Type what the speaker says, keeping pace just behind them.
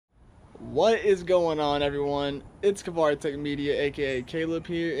What is going on, everyone? It's Tech Media, aka Caleb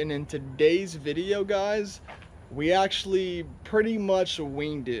here, and in today's video, guys, we actually pretty much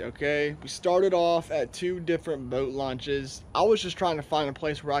winged it, okay? We started off at 2 different boat launches. I was just trying to find a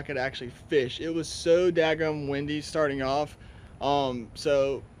place where I could actually fish. It was so daggum windy starting off.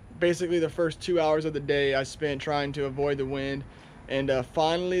 So basically the first 2 hours of the day I spent trying to avoid the wind, and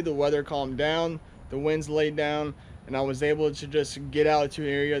finally the weather calmed down, the winds laid down, and I was able to just get out to an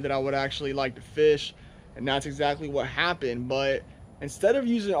area that I would actually like to fish, and that's exactly what happened. But instead of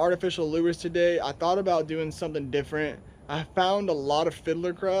using artificial lures today, I thought about doing something different. I found a lot of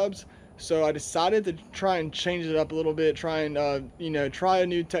fiddler crabs, so I decided to try and change it up a little bit, try and try a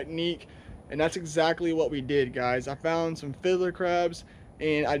new technique, and that's exactly what we did, guys. I found some fiddler crabs,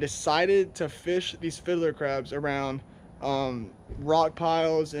 and I decided to fish these fiddler crabs around rock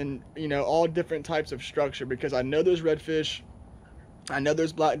piles and all different types of structure, because I know there's redfish, I know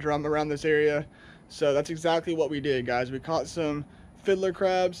there's black drum around this area. So that's exactly what we did, guys. We caught some fiddler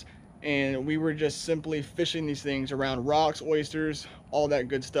crabs and we were just simply fishing these things around rocks, oysters, all that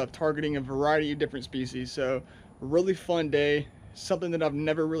good stuff, targeting a variety of different species. So a really fun day, something that I've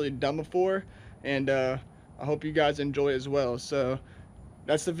never really done before, and I hope you guys enjoy as well. So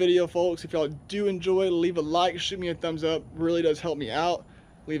that's the video, folks. If y'all do enjoy, leave a like, shoot me a thumbs up, really does help me out.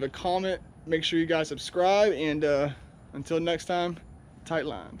 Leave a comment, make sure you guys subscribe, and until next time, tight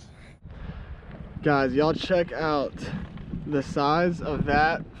lines. Guys, y'all check out the size of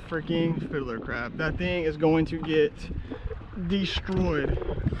that freaking fiddler crab. That thing is going to get destroyed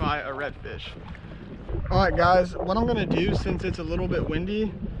by a redfish. Alright guys, what I'm gonna do, since it's a little bit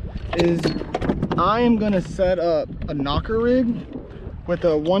windy, is I am gonna set up a knocker rig with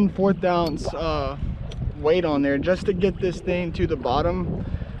a 1/4 ounce weight on there, just to get this thing to the bottom.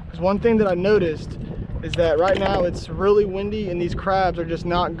 Because one thing that I noticed is that right now it's really windy and these crabs are just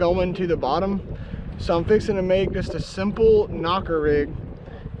not going to the bottom. So I'm fixing to make just a simple knocker rig,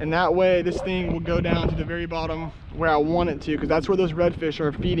 and that way this thing will go down to the very bottom where I want it to, because that's where those redfish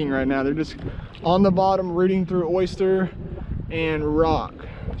are feeding right now. They're just on the bottom rooting through oyster and rock.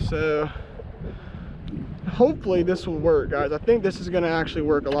 So hopefully this will work, guys. I think this is gonna actually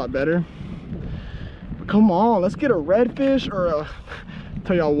work a lot better. But come on, let's get a redfish or a...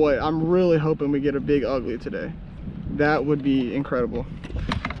 Tell y'all what, I'm really hoping we get a big ugly today. That would be incredible.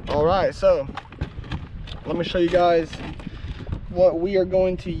 All right, so let me show you guys what we are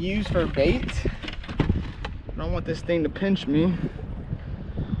going to use for bait. I don't want this thing to pinch me.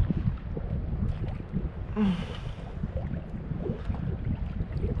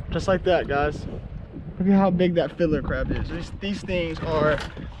 Just like that, guys. Look at how big that fiddler crab is. These things are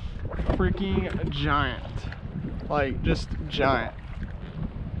freaking giant. Like, just giant.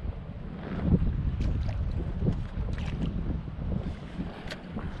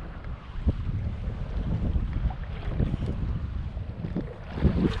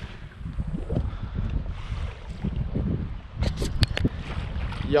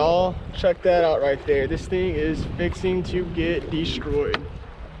 Y'all check that out right there. This thing is fixing to get destroyed.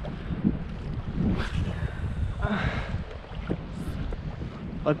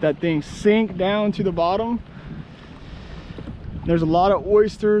 Let that thing sink down to the bottom. There's a lot of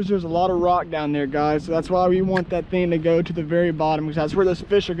oysters, there's a lot of rock down there, guys. So that's why we want that thing to go to the very bottom, because that's where those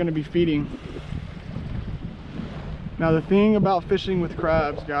fish are going to be feeding. Now the thing about fishing with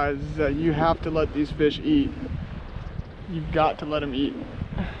crabs, guys, is that you have to let these fish eat. You've got to let them eat.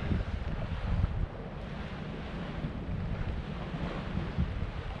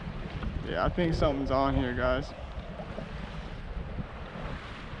 Yeah, I think something's on here, guys.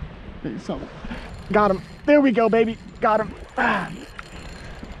 I think something. Got him. There we go, baby. Got him. Ah.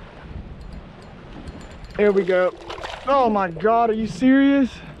 There we go. Oh my God, are you serious?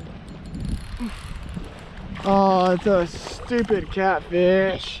 Oh, it's a stupid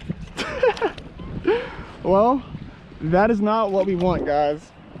catfish. Well, that is not what we want,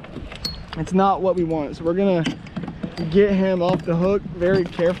 guys. It's not what we want. So we're gonna get him off the hook very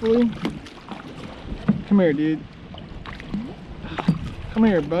carefully. Come here, dude. Come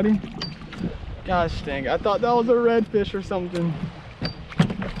here, buddy. Gosh dang, I thought that was a redfish or something.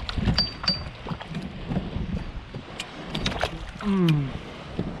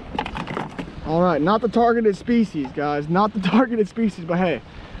 All right, not the targeted species, guys. Not the targeted species, but hey,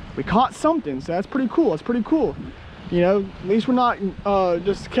 we caught something, so that's pretty cool. That's pretty cool. You know, at least we're not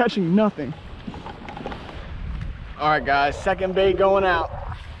just catching nothing. All right, guys, second bait going out.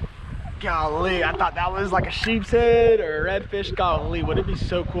 Golly, I thought that was like a sheep's head or a redfish. Golly, would it be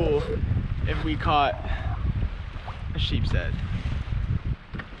so cool if we caught a sheep's head?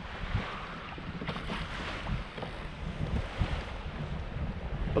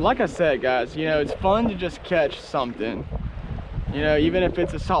 But like I said, guys, you know, it's fun to just catch something. You know, even if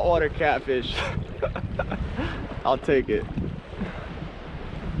it's a saltwater catfish, I'll take it.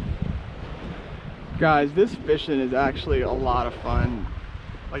 Guys, this fishing is actually a lot of fun.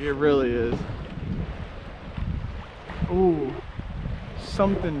 Like, it really is. Ooh,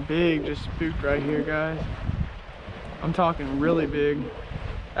 something big just spooked right here, guys. I'm talking really big.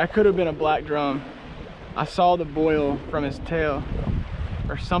 That could have been a black drum. I saw the boil from his tail,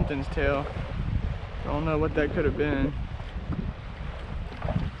 or something's tail. Don't know what that could have been.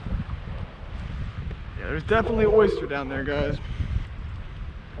 Yeah, there's definitely an oyster down there, guys.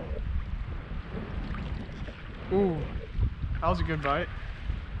 Ooh, that was a good bite.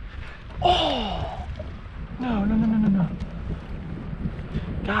 Oh! No, no, no, no, no, no.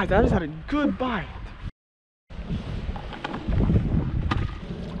 Guys, I just had a good bite.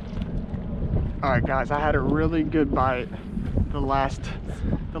 Alright guys, I had a really good bite the last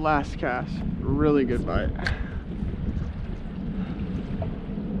cast. Really good bite.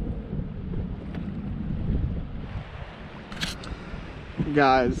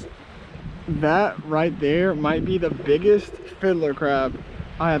 Guys, that right there might be the biggest fiddler crab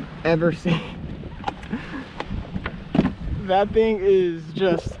I have ever seen. That thing is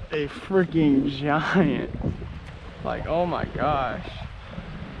just a freaking giant. Like, oh my gosh.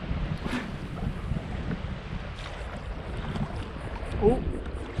 Oh,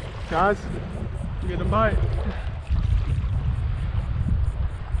 guys, get a bite.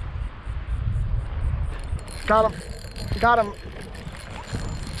 Got him, got him,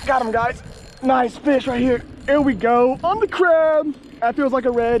 got him, guys. Nice fish right here. Here we go on the crab. That feels like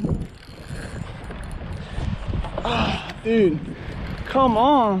a red. Oh, dude, come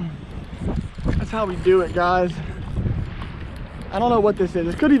on. That's how we do it, guys. I don't know what this is.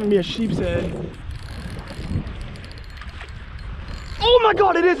 This could even be a sheep's head. Oh my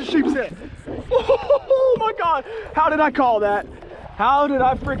God, it is a sheep's head. Oh my God, how did I call that? How did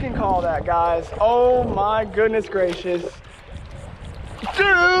I freaking call that, guys? Oh my goodness gracious.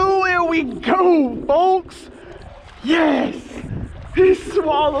 Dude, here we go, folks. Yes, he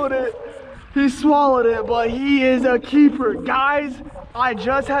swallowed it. He swallowed it, but he is a keeper. Guys, I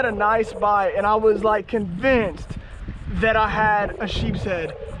just had a nice bite and I was like convinced that I had a sheep's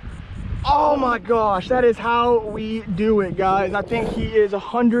head. Oh my gosh, that is how we do it, guys. I think he is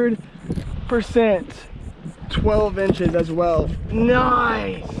 100% 12 inches as well.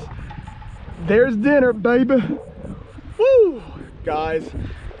 Nice. There's dinner, baby. Woo! Guys,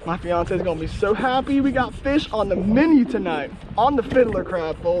 my fiance is gonna be so happy. We got fish on the menu tonight. On the fiddler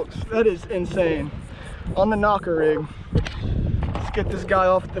crab, folks. That is insane. On the knocker rig. Let's get this guy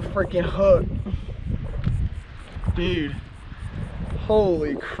off the freaking hook. Dude.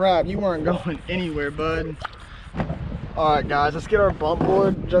 Holy crap, you weren't going anywhere, bud. Alright guys, let's get our bump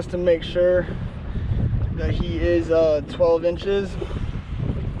board just to make sure that he is 12 inches.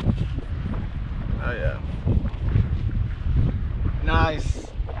 Oh yeah. Nice.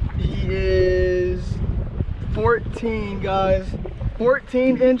 He is 14, guys.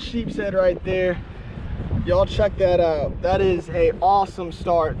 14-inch sheep's head right there. Y'all check that out. That is an awesome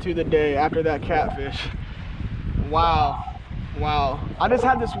start to the day after that catfish. Wow. Wow, I just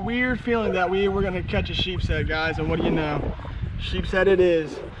had this weird feeling that we were gonna catch a sheep's head, guys, and what do you know? Sheep's head it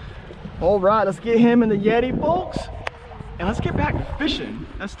is. All right, let's get him in the Yeti, folks, and let's get back to fishing.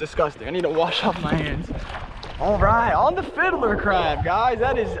 That's disgusting. I need to wash off my hands. All right, on the fiddler crab, guys.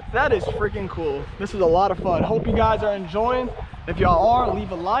 That is freaking cool. This is a lot of fun. Hope you guys are enjoying. If y'all are,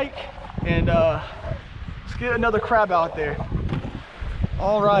 leave a like, and let's get another crab out there.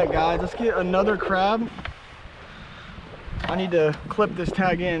 All right, guys, let's get another crab. I need to clip this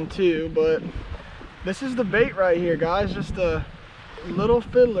tag in too, but this is the bait right here, guys. Just a little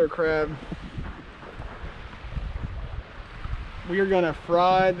fiddler crab. We are gonna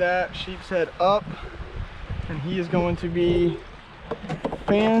fry that sheep's head up, and he is going to be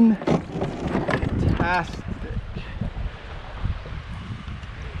fantastic.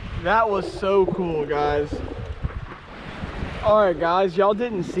 That was so cool, guys. All right, guys, y'all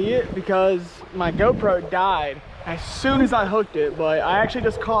didn't see it because my GoPro died as soon as I hooked it, but I actually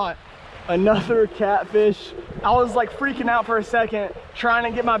just caught another catfish. I was like freaking out for a second trying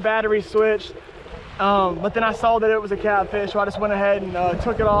to get my battery switched, but then I saw that it was a catfish, so I just went ahead and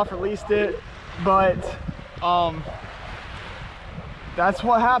took it off, released it. But that's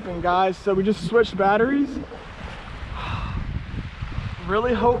what happened, guys. So we just switched batteries.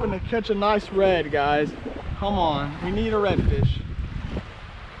 Really hoping to catch a nice red, guys. Come on, we need a redfish.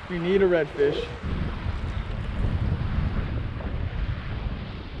 We need a redfish.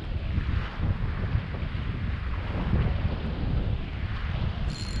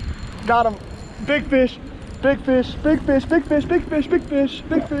 Got him. Big fish, big fish, big fish, big fish, big fish, big fish,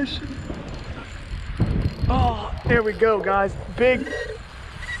 big fish. Oh, there we go, guys. Big,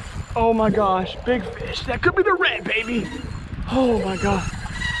 oh my gosh, big fish. That could be the red, baby. Oh my God.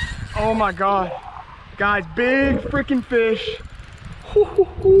 Oh my God. Guys, big freaking fish.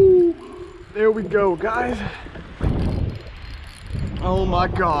 There we go, guys. Oh my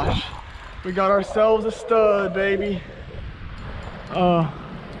gosh. We got ourselves a stud, baby.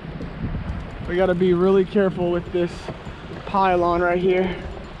 We gotta be really careful with this pylon right here.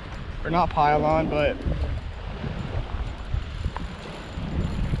 Or not pylon, but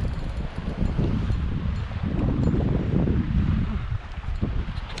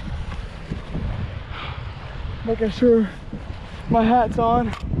making sure my hat's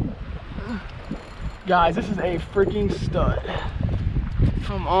on. Guys, this is a freaking stud.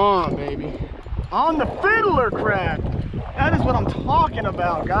 Come on, baby. On the fiddler crab. That is what I'm talking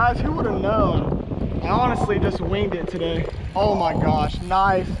about, guys. Who would have known? I honestly just winged it today. Oh my gosh,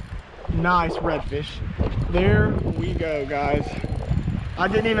 nice redfish. There we go, guys. I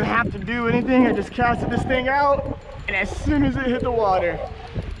didn't even have to do anything. I just casted this thing out, and as soon as it hit the water,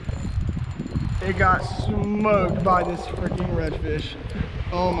 it got smoked by this freaking redfish.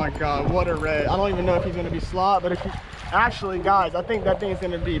 Oh my God, what a red. I don't even know if he's gonna be slot, but if he, actually, guys, I think that thing's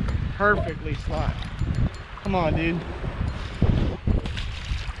gonna be perfectly slot. Come on, dude.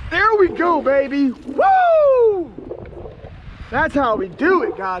 There we go, baby. Woo! That's how we do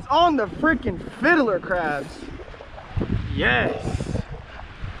it, guys. On the freaking fiddler crabs. Yes.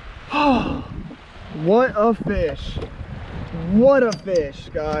 Oh, what a fish. What a fish,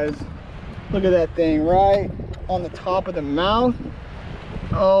 guys. Look at that thing right on the top of the mouth.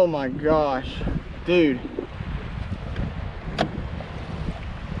 Oh my gosh, dude.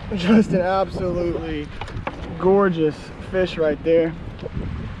 Just an absolutely gorgeous fish right there.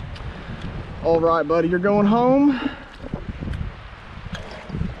 All right, buddy, you're going home.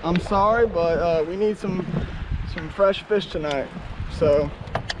 I'm sorry, but we need some fresh fish tonight. So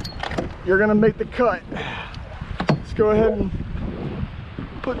you're gonna make the cut. Let's go ahead and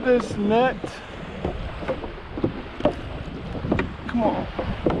put this net. Come on.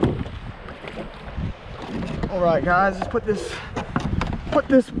 All right, guys, let's put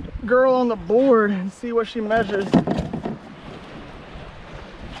this girl on the board and see what she measures.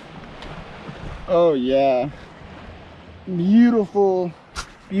 Oh yeah, beautiful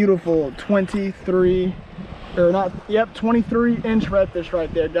 23 or not, yep, 23-inch redfish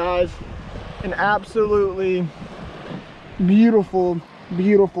right there, guys. An absolutely beautiful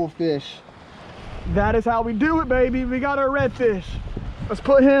fish. That is how we do it, baby. We got our redfish. Let's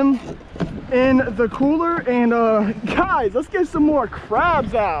put him in the cooler, and guys, let's get some more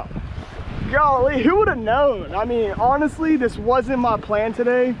crabs out. Golly, who would have known? I mean, honestly, this wasn't my plan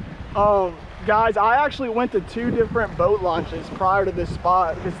today. Guys, I actually went to 2 different boat launches prior to this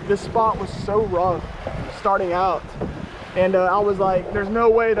spot because this spot was so rough starting out, and I was like, there's no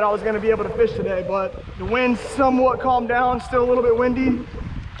way that I was going to be able to fish today. But the wind somewhat calmed down, still a little bit windy,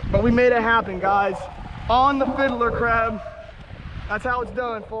 but we made it happen, guys. On the fiddler crab. That's how it's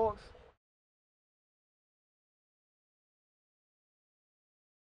done, folks.